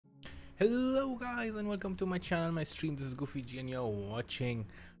Hello guys and welcome to my channel, my stream. This is GoofyG and you're watching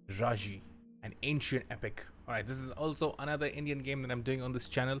Raji, an ancient epic. Alright, this is also another Indian game that I'm doing on this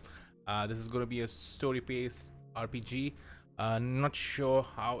channel. This is going to be a story-based RPG. Not sure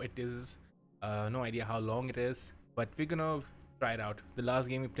how it is, no idea how long it is, but we're gonna try it out. The last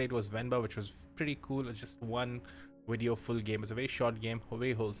game we played was Venba, which was pretty cool. It's just one video full game. It's a very short game, a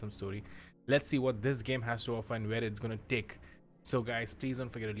very wholesome story. Let's see what this game has to offer and where it's gonna take. So guys, please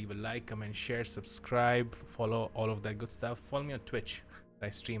don't forget to leave a like, comment, share, subscribe, follow, all of that good stuff. Follow me on Twitch,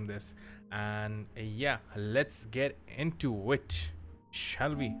 I stream this. And yeah, let's get into it,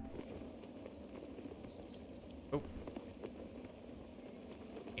 shall we? Oh,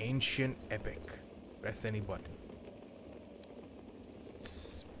 ancient epic. Press any button.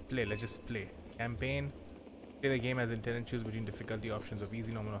 Play. Let's just play. Campaign. Play the game as intended. Choose between difficulty options of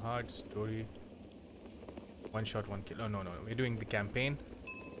easy, normal, or hard. Story. One shot, one kill. Oh, no. We're doing the campaign.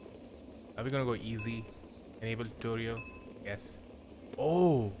 Are we gonna go easy? Enable tutorial. Yes.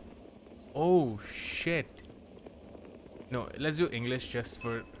 Oh shit. No, let's do English just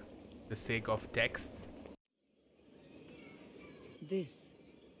for the sake of text. This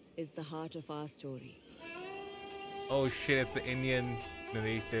is the heart of our story. Oh shit, it's the Indian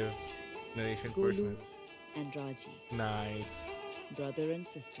narration Golu person. and Raji, Nice. brother and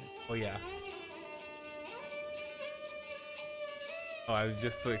sister. Oh yeah. Oh, I'm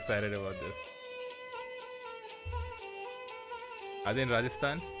just so excited about this. Are they in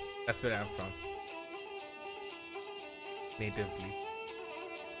Rajasthan? That's where I'm from. Natively.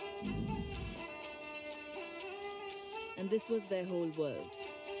 And this was their whole world.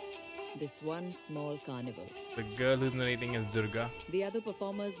 This one small carnival. The girl who's narrating is Durga. The other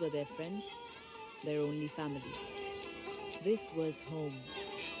performers were their friends, their only family. This was home.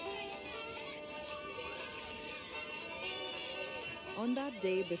 On that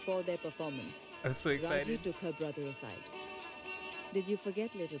day before their performance, I'm so Raji excited. took her brother aside. "Did you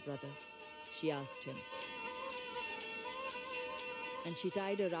forget, little brother?" she asked him. And she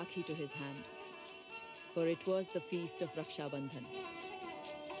tied a rakhi to his hand, for it was the feast of Raksha-Bandhan.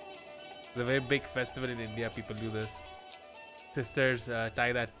 It's a very big festival in India. People do this. Sisters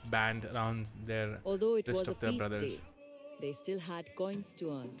tie that band around their Although it wrist was a of their feast brothers. day, they still had coins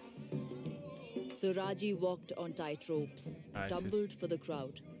to earn. So Raji walked on tight ropes, Ah, it's tumbled for the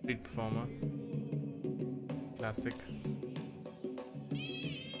crowd. Street performer. Classic.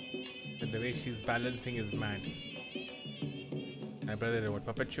 And the way she's balancing is mad. My brother did what?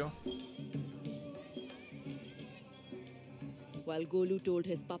 Puppet show? While Golu told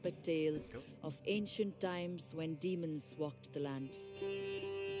his puppet tales of ancient times when demons walked the lands.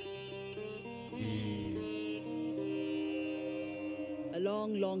 A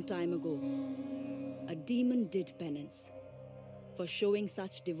long, long time ago, a demon did penance. For showing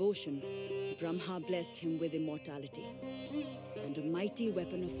such devotion, Brahma blessed him with immortality and a mighty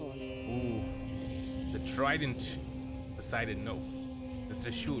weapon of all. Ooh. The trident decided no. The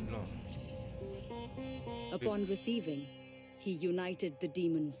Trishul, no. Upon receiving, he united the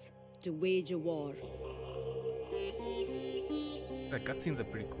demons to wage a war. The cutscenes are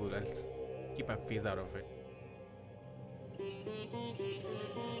pretty cool. I'll just keep my face out of it.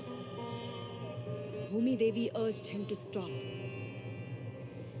 Bhumi Devi urged him to stop.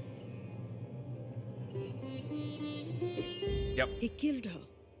 Yep. He killed her,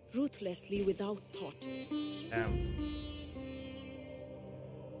 ruthlessly without thought. Damn.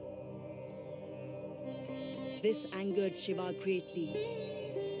 This angered Shiva greatly,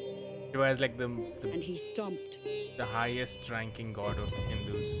 He was like and he stomped, the highest ranking god of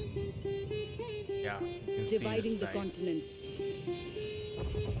Hindus. Yeah, you can see dividing his the size. continents.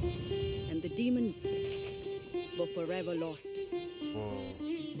 And the demons were forever lost. Whoa.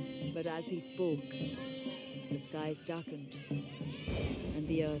 But as he spoke, the skies darkened, and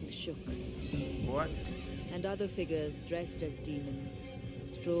the earth shook. What? And other figures dressed as demons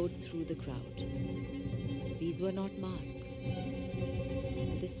strode through the crowd. These were not masks.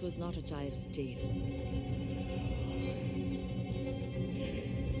 This was not a child's tale.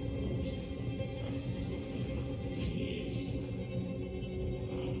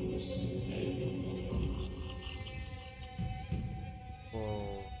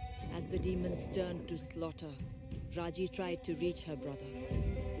 Whoa. As the demons turned to slaughter, Raji tried to reach her brother.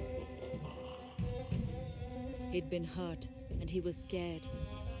 He'd been hurt, and he was scared,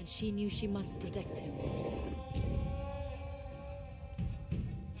 and she knew she must protect him.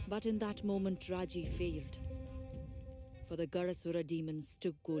 But in that moment, Raji failed, for the Garasura demons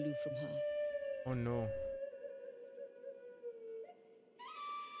took Golu from her. Oh no.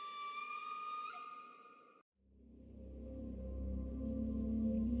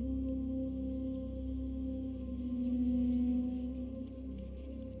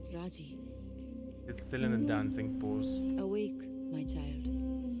 It's still in the dancing pose. Awake, my child.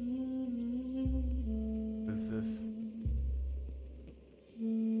 What is this?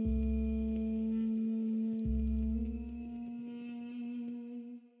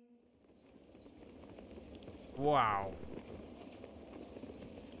 Wow.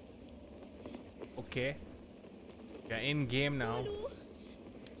 Okay. We're in game now. Golu!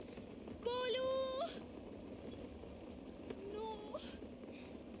 Golu! No!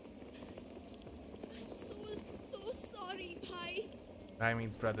 I'm so sorry, Bhai. Bhai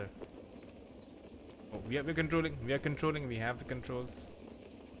means brother. Oh, we're controlling. We are controlling. We have the controls.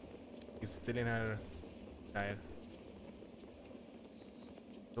 It's still in her tire.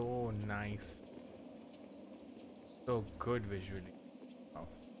 So nice. So good visually. Wow.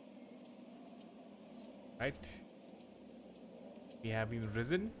 Right. We have been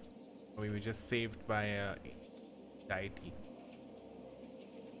risen. Or we were just saved by a deity.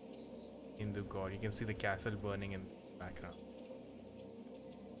 Hindu god. You can see the castle burning in the background.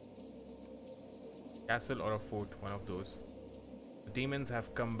 Castle or a fort, one of those. The demons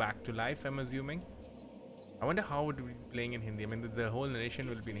have come back to life, I'm assuming. I wonder how it will be playing in Hindi. I mean, the whole narration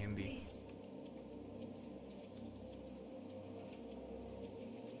will be in Hindi.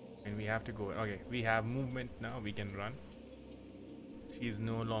 And we have to go. Okay, we have movement now. We can run. She is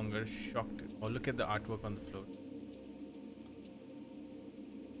no longer shocked. Oh, look at the artwork on the floor.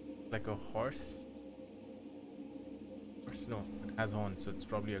 Like a horse. Horse, no, it has horns, so it's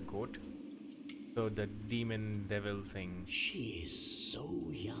probably a goat. So the demon devil thing. She is so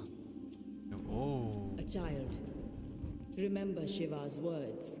young. Oh. A child. Remember Shiva's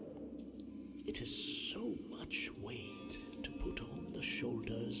words. It is so much weight to put on the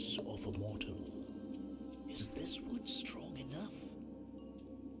shoulders of a mortal. Is this wood strong enough?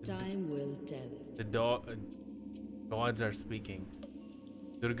 Time will tell. The gods are speaking.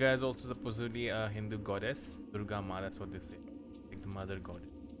 Durga is also supposedly a Hindu goddess. Durga Ma, that's what they say. Like the mother goddess.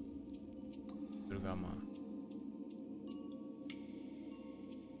 Durga Ma.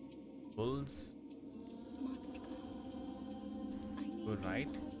 Bulls. Go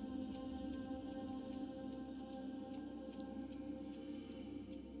right.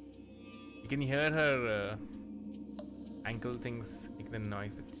 You can hear her ankle things make the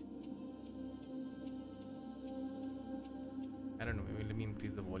noise. I don't know, maybe let me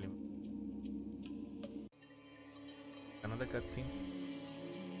increase the volume. Another cutscene.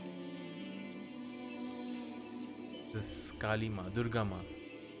 This Kali Ma, Durga Ma.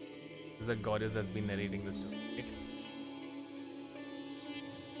 This is the goddess that's been narrating the story, right?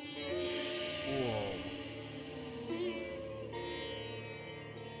 Whoa.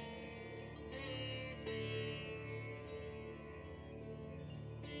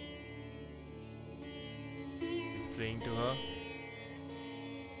 He's praying to her.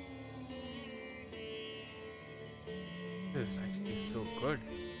 This is actually so good.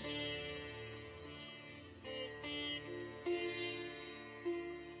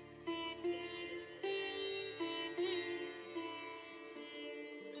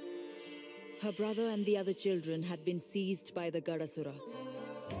 Her brother and the other children had been seized by the Gadasura.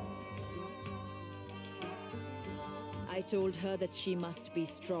 I told her that she must be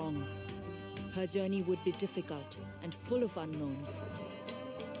strong. Her journey would be difficult and full of unknowns.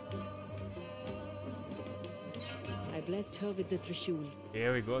 I blessed her with the Trishul,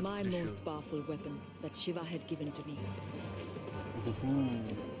 Here we go. my Trishul. most powerful weapon that Shiva had given to me.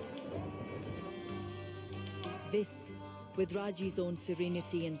 Ooh. This, with Raji's own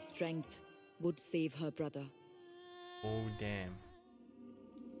serenity and strength, would save her brother. Oh damn.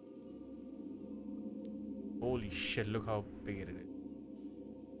 Holy shit, look how big it is.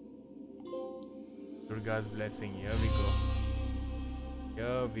 Durga's blessing, here we go.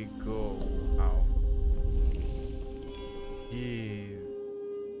 Here we go. Wow. Jeez.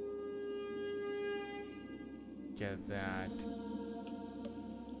 Get that.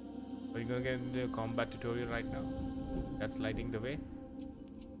 Are you gonna get into a combat tutorial right now? That's lighting the way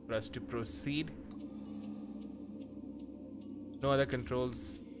for us to proceed. No other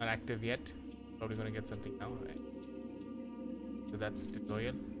controls are active yet. Probably gonna get something now, right? So that's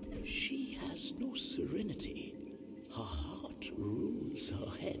tutorial. She has no serenity. Her heart rules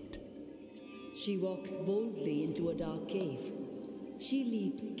her head. She walks boldly into a dark cave. She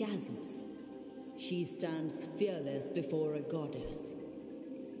leaps chasms. She stands fearless before a goddess.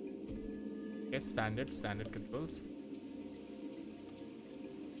 Okay, standard controls.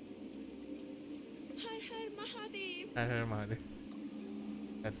 Har Har Mahadev. Har Har Mahadev.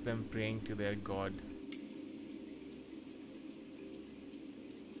 That's them praying to their god.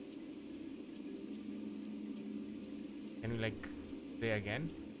 Can we like pray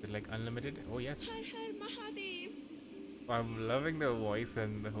again? Is it like unlimited? Oh yes. Har Har Mahadev. I'm loving the voice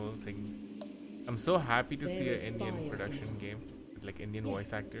and the whole thing. I'm so happy to see There an is Indian fire production in her. game with like Indian Yes,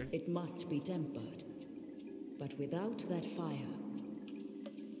 voice actors. it must be tempered. But without that fire,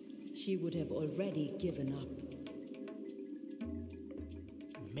 she would have already given up.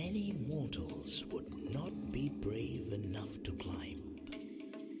 Many mortals would not be brave enough to climb.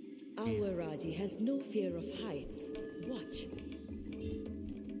 Our Raji has no fear of heights. Watch.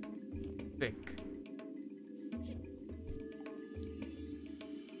 Thick.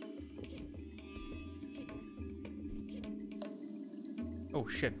 Oh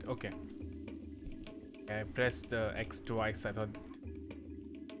shit, okay. I pressed the X twice, I thought.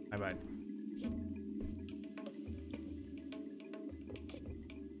 My bad.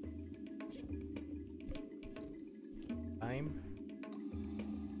 I'm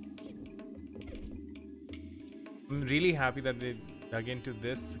really happy that they dug into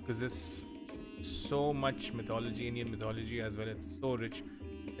this because there's so much mythology, Indian mythology as well. It's so rich.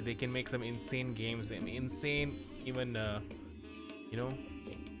 They can make some insane games, insane even you know,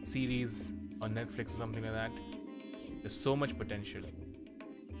 series on Netflix or something like that. There's so much potential.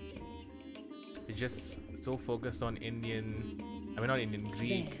 It's just so focused on not Indian,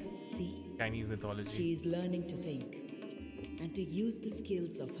 Greek, There, see? Chinese mythology. She is learning to think and to use the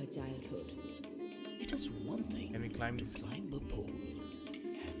skills of her childhood. It is one thing Can we climb to this? climb a pole,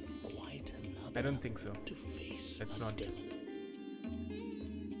 and quite another I don't think so. to face Let's a not. demon.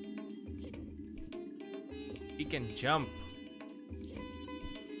 He can jump.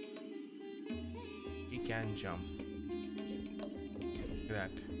 He can jump. Look at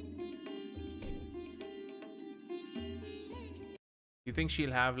that. You think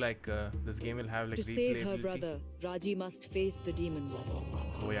she'll have like this game will have like To save her replayability? brother, Raji must face the demons.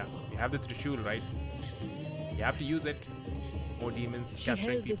 Oh yeah, you have the Trishul, right? You have to use it. More demons She capturing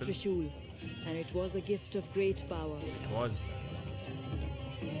held people. the Trishul, and it was a gift of great power. It was.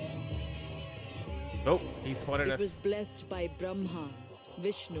 Oh, he spotted It us. was blessed by Brahma,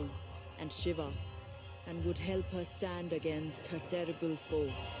 Vishnu, and Shiva, and would help her stand against her terrible foe.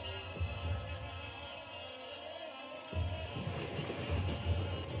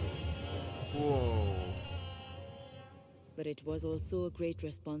 Whoa. But it was also a great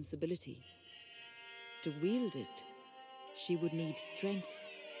responsibility. To wield it, she would need strength,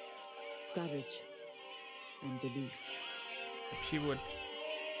 courage, and belief. She would.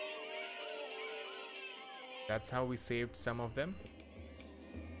 That's how we saved some of them.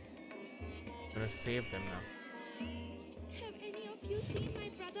 We're gonna save them now. Have any of you seen my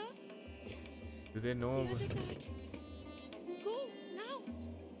brother? Do they know? The other part. Go now,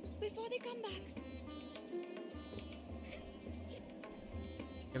 before they come back.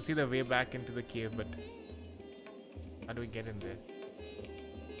 You can see the way back into the cave, but how do we get in there?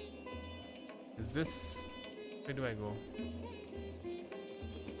 Is this... Where do I go?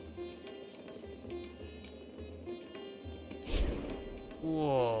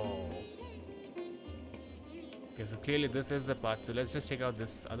 Whoa. Okay, so clearly this is the path. So let's just check out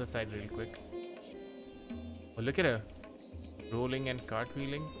this other side real quick. Oh, look at her. Rolling and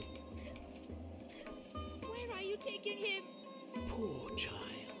cartwheeling. Where are you taking him? Poor child.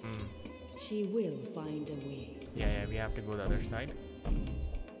 She will find a way. Yeah, we have to go the other side.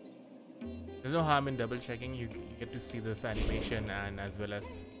 There's no harm in double checking. You get to see this animation and as well as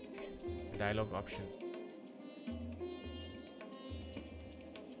the dialogue options.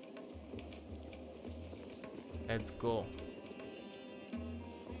 Let's go.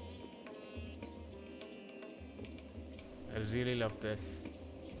 I really love this.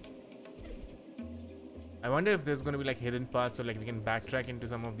 I wonder if there's going to be like hidden paths or like we can backtrack into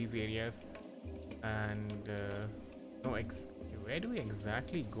some of these areas. And no, where do we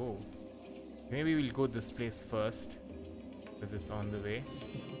exactly go? Maybe we'll go this place first because it's on the way.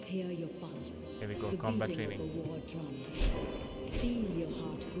 Hear your pulse. Here we go, The combat beating training. of a war drum. Feel your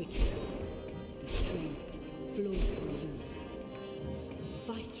heart quicken. The strength flow through you.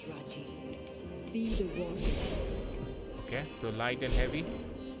 Fight, Raji. Be the warrior. Okay, so light and heavy.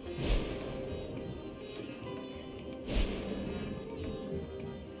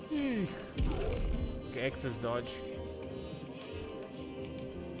 Okay, X is dodge.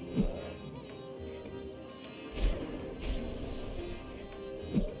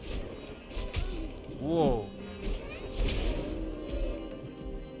 Whoa.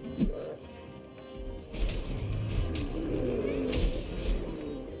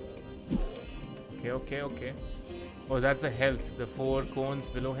 Okay. Oh, that's the health. The 4 cones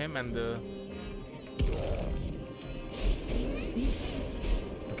below him and the...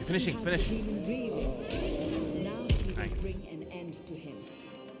 Okay, She has finish. the demon reeling. Now she will Nice. bring an end to him.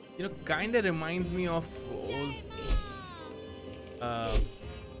 You know, kind of reminds me of old.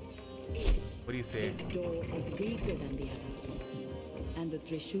 What do you say? This door is weaker than the other, and the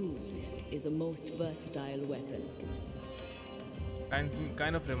Trishul is a most versatile weapon.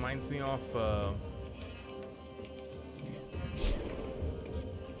 Kind of reminds me of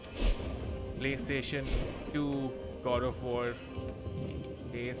PlayStation 2 God of War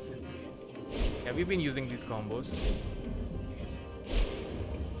days. Have you been using these combos?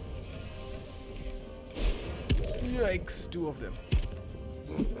 Yikes, two of them.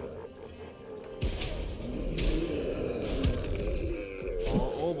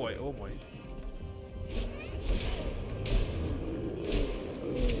 Oh boy, oh boy.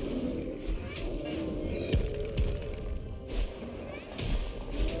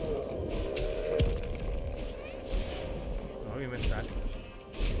 Oh, we missed that.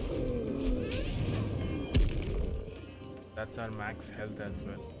 That's our max health as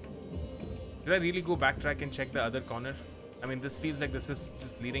well. Did I really go backtrack and check the other corner? I mean, this feels like this is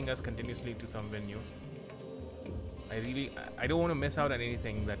just leading us continuously to somewhere new. I don't want to miss out on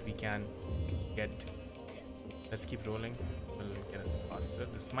anything that we can get. Let's keep rolling. We'll get us faster.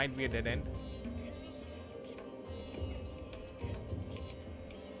 This might be a dead end.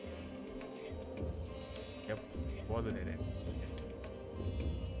 Yep, was a dead end.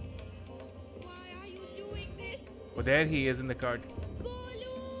 Why are you doing this? Oh, there he is in the cart. Golu!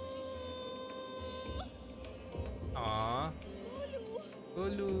 Aww.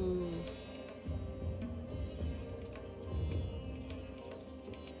 Golu! Golu.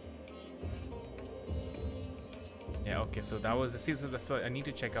 Yeah, okay, so that was see, so that's why I need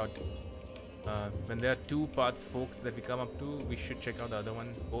to check out when there are two paths, folks, that we come up to. We should check out the other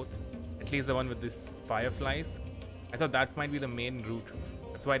one, both, at least the one with this fireflies. I thought that might be the main route,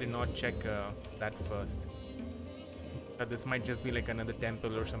 that's why I did not check that first. But this might just be like another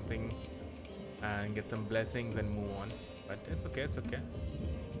temple or something and get some blessings and move on, but it's okay, it's okay.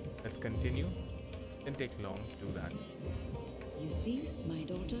 Let's continue. Didn't take long to do that. You see, my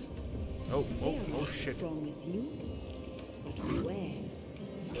daughter? Oh They are not shit. as strong as you, but beware.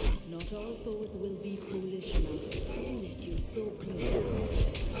 Not all foes will be foolish enough to let you so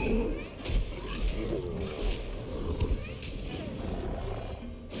close.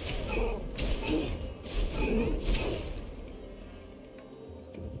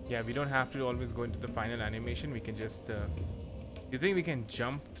 Yeah, we don't have to always go into the final animation. We can just you think we can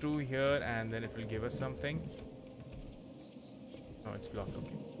jump through here and then it will give us something? No, it's blocked.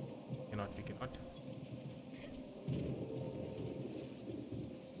 Okay, we cannot.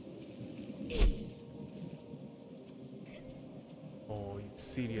 Oh, you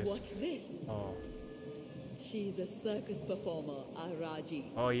serious? What's this? Oh, She's a circus performer, a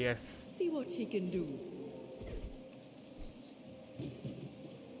Raji. oh yes. See what she can do.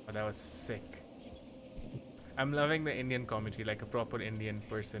 Oh, that was sick. I'm loving the Indian commentary, like a proper Indian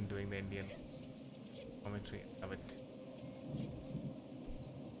person doing the Indian commentary. Love it.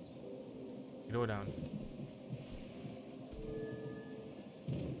 Go down.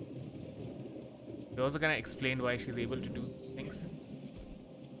 You also kind of explained why she's able to do things.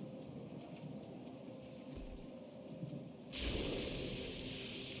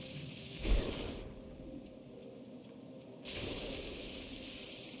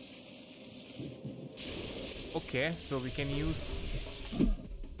 Okay, so we can use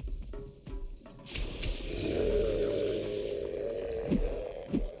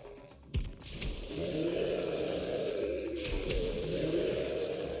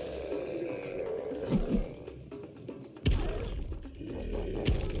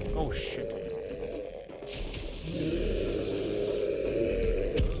oh shit.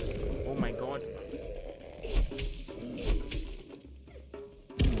 Oh my god.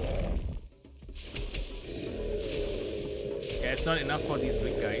 Yeah, it's not enough for these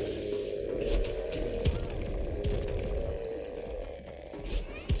big guys.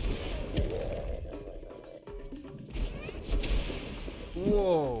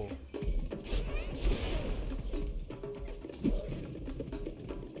 Whoa.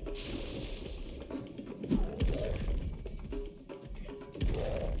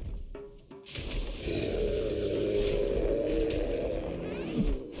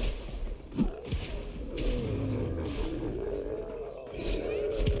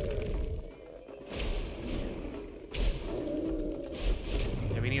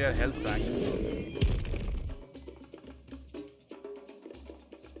 Yeah, we need our health back.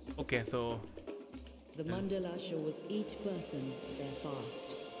 Okay, so The mandala shows each person their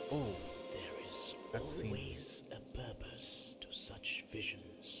fast. oh, There is That's seen. always a purpose to such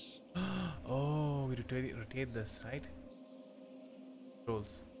visions. oh, we rotate this, right?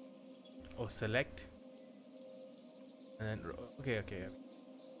 Rolls. Oh, select. And then, okay.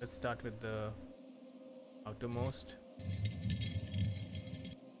 Let's start with the outermost.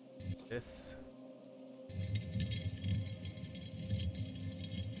 This.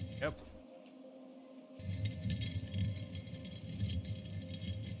 Yep.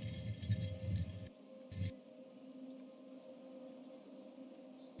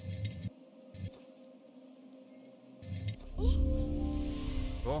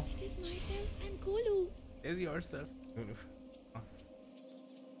 Go. It is myself and Golu. There's yourself.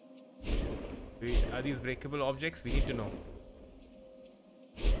 Are these breakable objects? We need to know.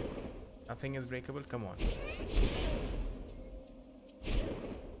 Nothing is breakable? Come on.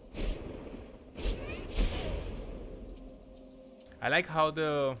 I like how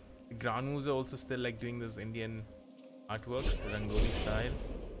the ground moves are also still like doing this Indian artworks, Rangoli style.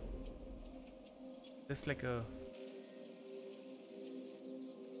 Just like a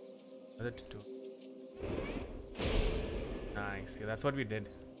another tutorial. Nice. Yeah, that's what we did.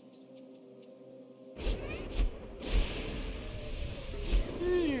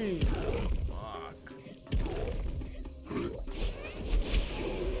 Fuck.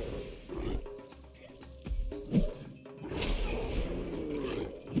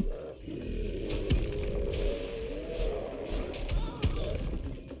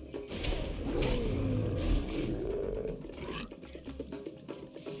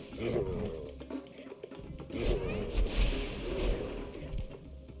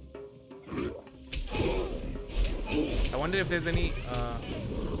 I wonder if there's any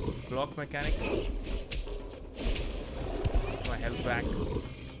block mechanic. My health back.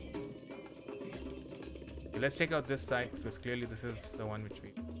 Okay, let's check out this side because clearly this is the one which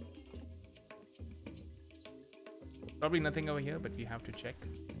we. Probably nothing over here, but we have to check.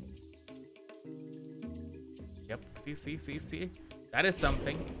 Yep. See. That is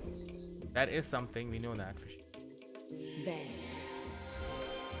something. That is something. We know that for sure. There.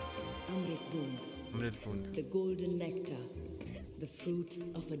 Amrit Boon. Amrit Boon. The golden nectar. The fruits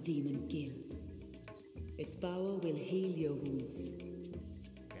of a demon gill. Its power will heal your wounds.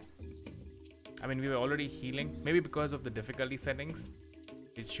 Okay. I mean, we were already healing. Maybe because of the difficulty settings.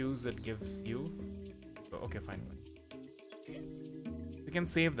 It choose that gives you. Oh, okay, fine. We can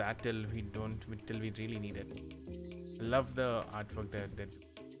save that till we really need it. I love the artwork that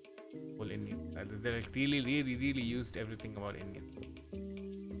whole Indian. They really used everything about Indian.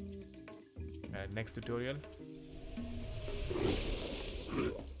 Next tutorial.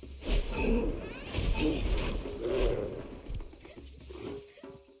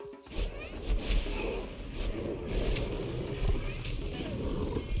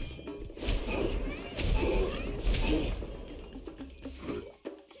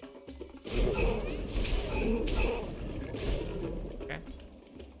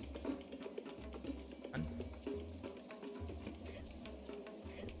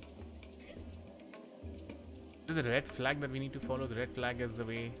 The red flag that we need to follow. The red flag is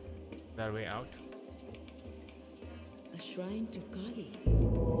our way out. A shrine to Kali.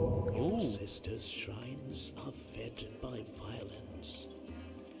 Your sister's shrines are fed by violence.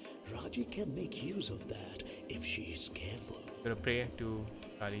 Raji can make use of that if she is careful. We're gonna pray to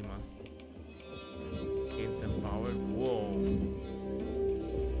Kali Ma. Gain some power. Whoa.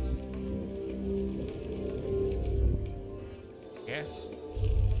 Yeah.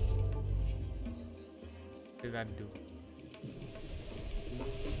 What did that do?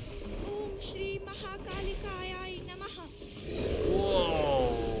 Om Shri Mahakalikayai Namaha.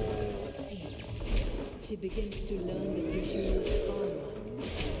 Whoa! She begins to learn the Trishul's power.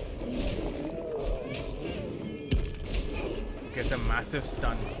 Gets a massive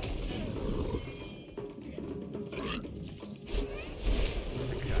stun.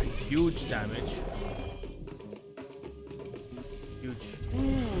 Okay, huge damage. Huge.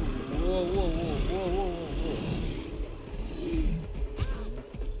 Whoa.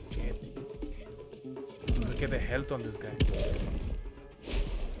 Shit. Look at the health on this guy.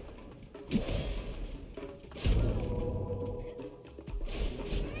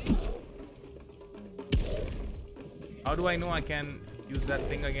 How do I know I can use that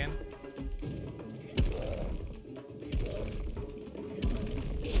thing again?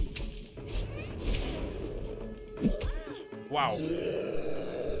 Wow.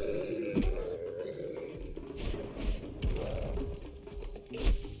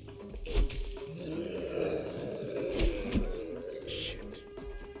 Shit.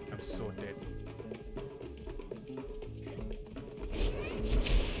 I'm so dead.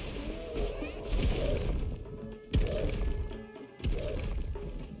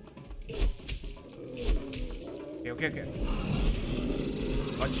 Okay.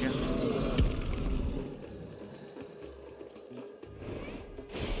 Gotcha.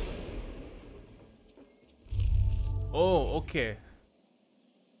 Oh, okay.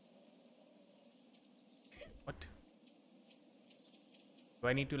 What? Do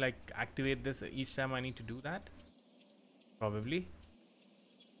I need to like activate this each time I need to do that? Probably.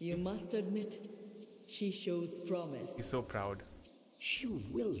 You must admit, she shows promise. He's so proud. She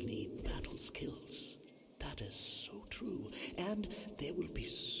will need battle skills. That is so true, and they will be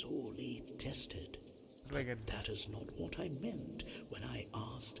sorely tested. How do I get That is not what I meant when I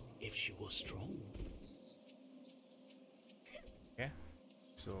asked if she was strong. Okay.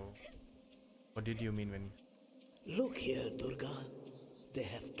 So, what did you mean when Look here, Durga. They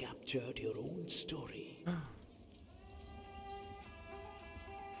have captured your own story.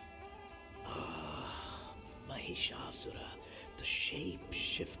 Mahishasura, the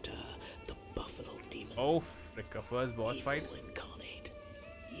shape-shifter, the buffalo demon. Oh, frick, a first boss fight? Evil incarnate.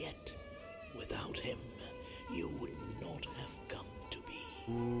 Yet, without him, you would not have come to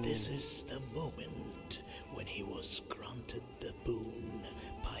be. Ooh. This is the moment when he was granted the boon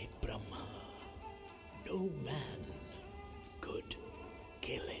by Brahma. No man could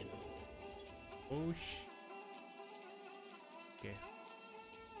kill him. Oh, okay.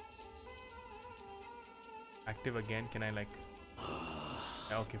 Active again, can I like...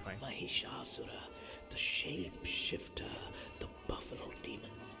 Yeah, okay, fine. Mahishasura, the shape-shifter, the buffalo demon.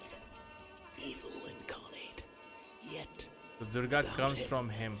 Evil incarnate. Yet, So Durga without comes from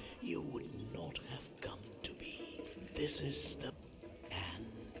him. you would not have come to be. This is the...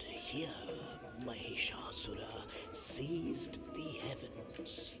 And here, Mahishasura seized the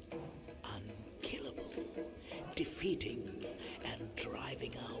heavens. Unkillable, defeating and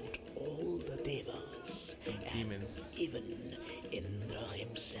driving out all the devas. Demons. And even Indra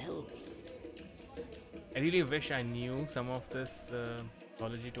himself. I really wish I knew some of this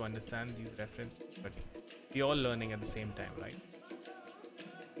mythology to understand these references, but we're all learning at the same time, right?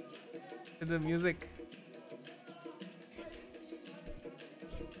 The music.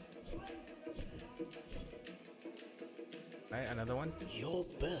 Right, another one. Your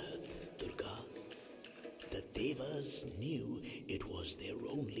birth, Durga. The devas knew it was their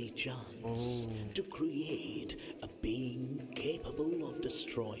only chance to create a being capable of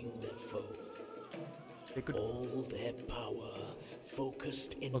destroying their foe. They could. All their power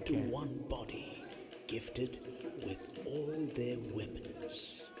focused into Okay. one body, gifted with all their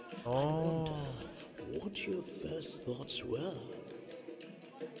weapons. I Oh, wonder what your first thoughts were.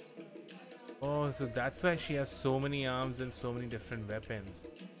 oh, so that's why she has so many arms and so many different weapons.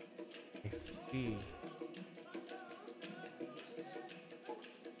 I see.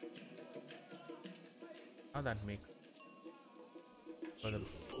 How that makes. For the You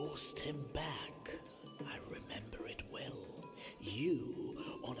forced him back. I remember it well. You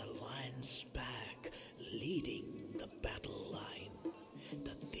on a lion's back, leading the battle line.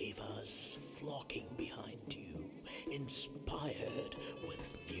 The devas flocking behind you, inspired with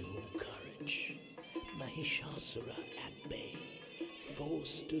new courage. Mahishasura at bay,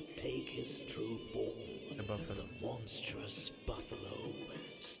 forced to take his true form. The buffalo. The monstrous buffalo,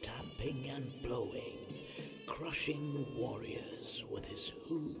 stamping and blowing, crushing warriors with his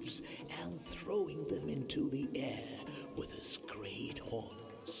hooves and throwing them into the air with his great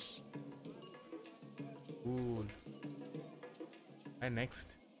horns. Cool. And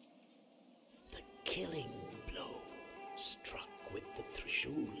next. The killing blow struck with the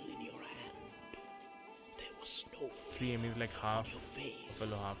trishul in your hand. There was no See him, fear he's like on half your face.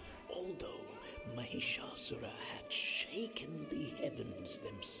 buffalo, half. Although Mahishasura had shaken the heavens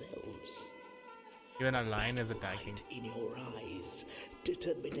themselves. Even a lion is attacking. Light in your eyes,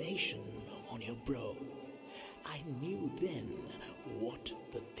 determination on your brow. I knew then what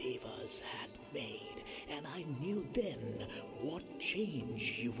the devas had made, and I knew then what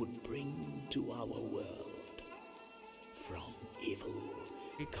change you would bring to our world. From evil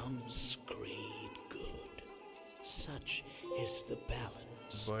comes great good. Such is the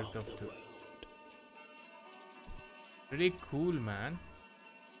balance Birth of of the the- world. Pretty cool, man.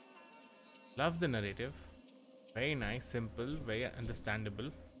 Love the narrative. Very nice, simple, very understandable.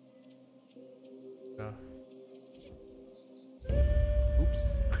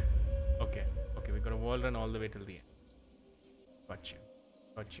 Oops. Okay, we got a wall run all the way till the end.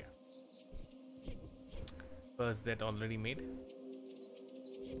 Gotcha. First that already made.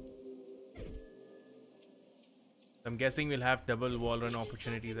 I'm guessing we'll have double wall run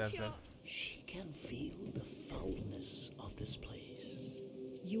opportunities as well. She can feel the foulness of this place.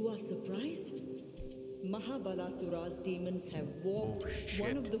 You are surprised? Mahabalasura's demons have walked Oh, shit.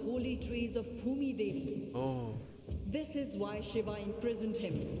 one of the holy trees of Bhumi Devi. Oh, This is why Shiva imprisoned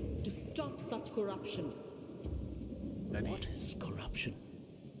him, to stop such corruption. What is corruption?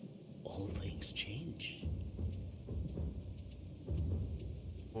 All things change.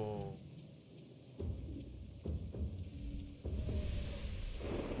 Oh.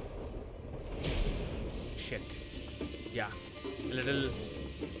 Shit. Yeah. A little.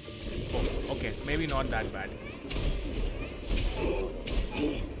 Oh, okay. Maybe not that bad.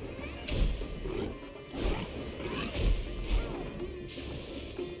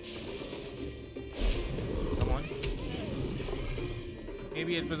 Come on.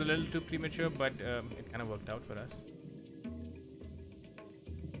 Maybe it was a little too premature, but it kind of worked out for us.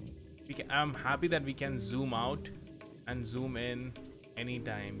 I'm happy that we can zoom out and zoom in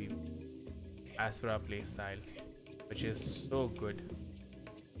anytime as per our play style, which is so good.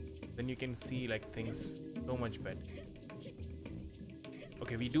 Then you can see like things so much better.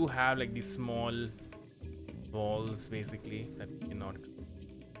 Okay, we do have like these small walls basically that we cannot.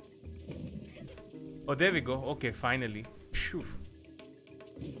 Oh, there we go. Okay, finally. Phew.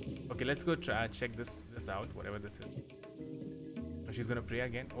 Okay, let's go try check this out, whatever this is. Oh, she's gonna pray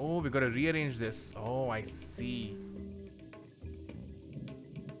again. Oh, we gotta rearrange this. Oh, I see.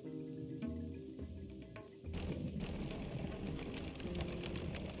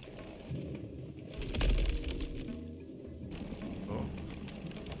 Oh.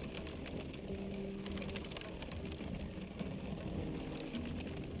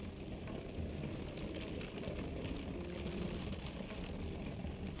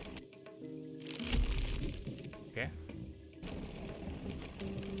 Okay.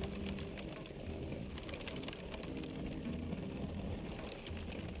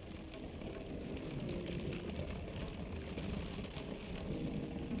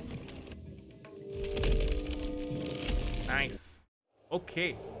 Nice.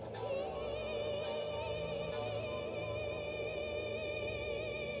 Okay.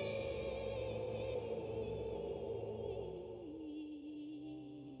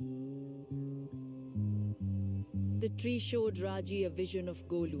 The tree showed Raji a vision of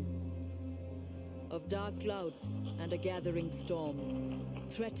Golu, of dark clouds and a gathering storm,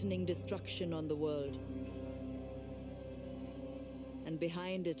 threatening destruction on the world. And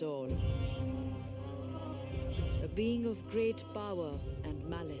behind it all, a being of great power and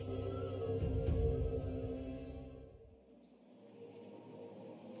malice.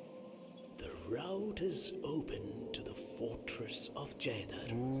 The route is open to the fortress of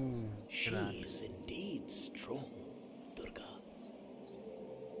Jaidar. Ooh, She look at that. is indeed strong, Durga.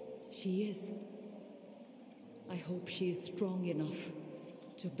 She is. I hope she is strong enough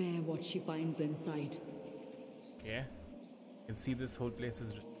to bear what she finds inside. Okay. You can see this whole place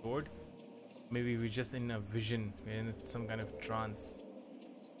is restored. Maybe we're just in a vision, we're in some kind of trance.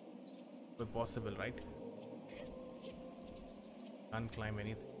 But possible, right? Can't climb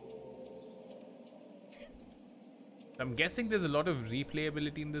anything. I'm guessing there's a lot of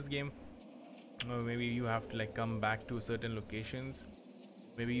replayability in this game. Or maybe you have to like come back to certain locations.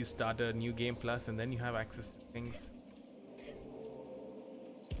 Maybe you start a new game plus and then you have access to things.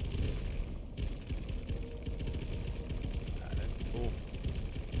 Oh.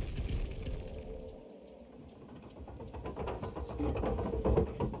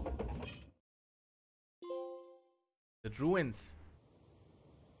 The ruins.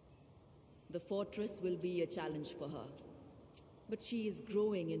 The fortress will be a challenge for her, but she is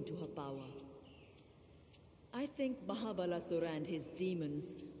growing into her power. I think Mahabharata and his demons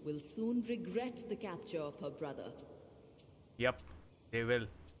will soon regret the capture of her brother. Yep, they will.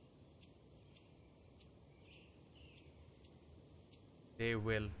 They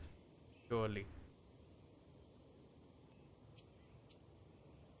will, surely.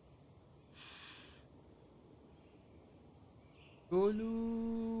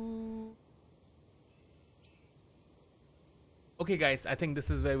 Golu. Okay guys, I think this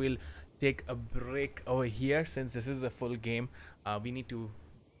is where we'll take a break over here. Since this is a full game, we need to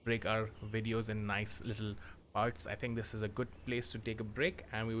break our videos in nice little parts. I think this is a good place to take a break,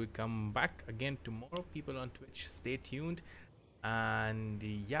 and we will come back again tomorrow. People on Twitch, stay tuned, and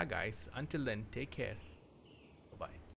yeah guys, until then, take care.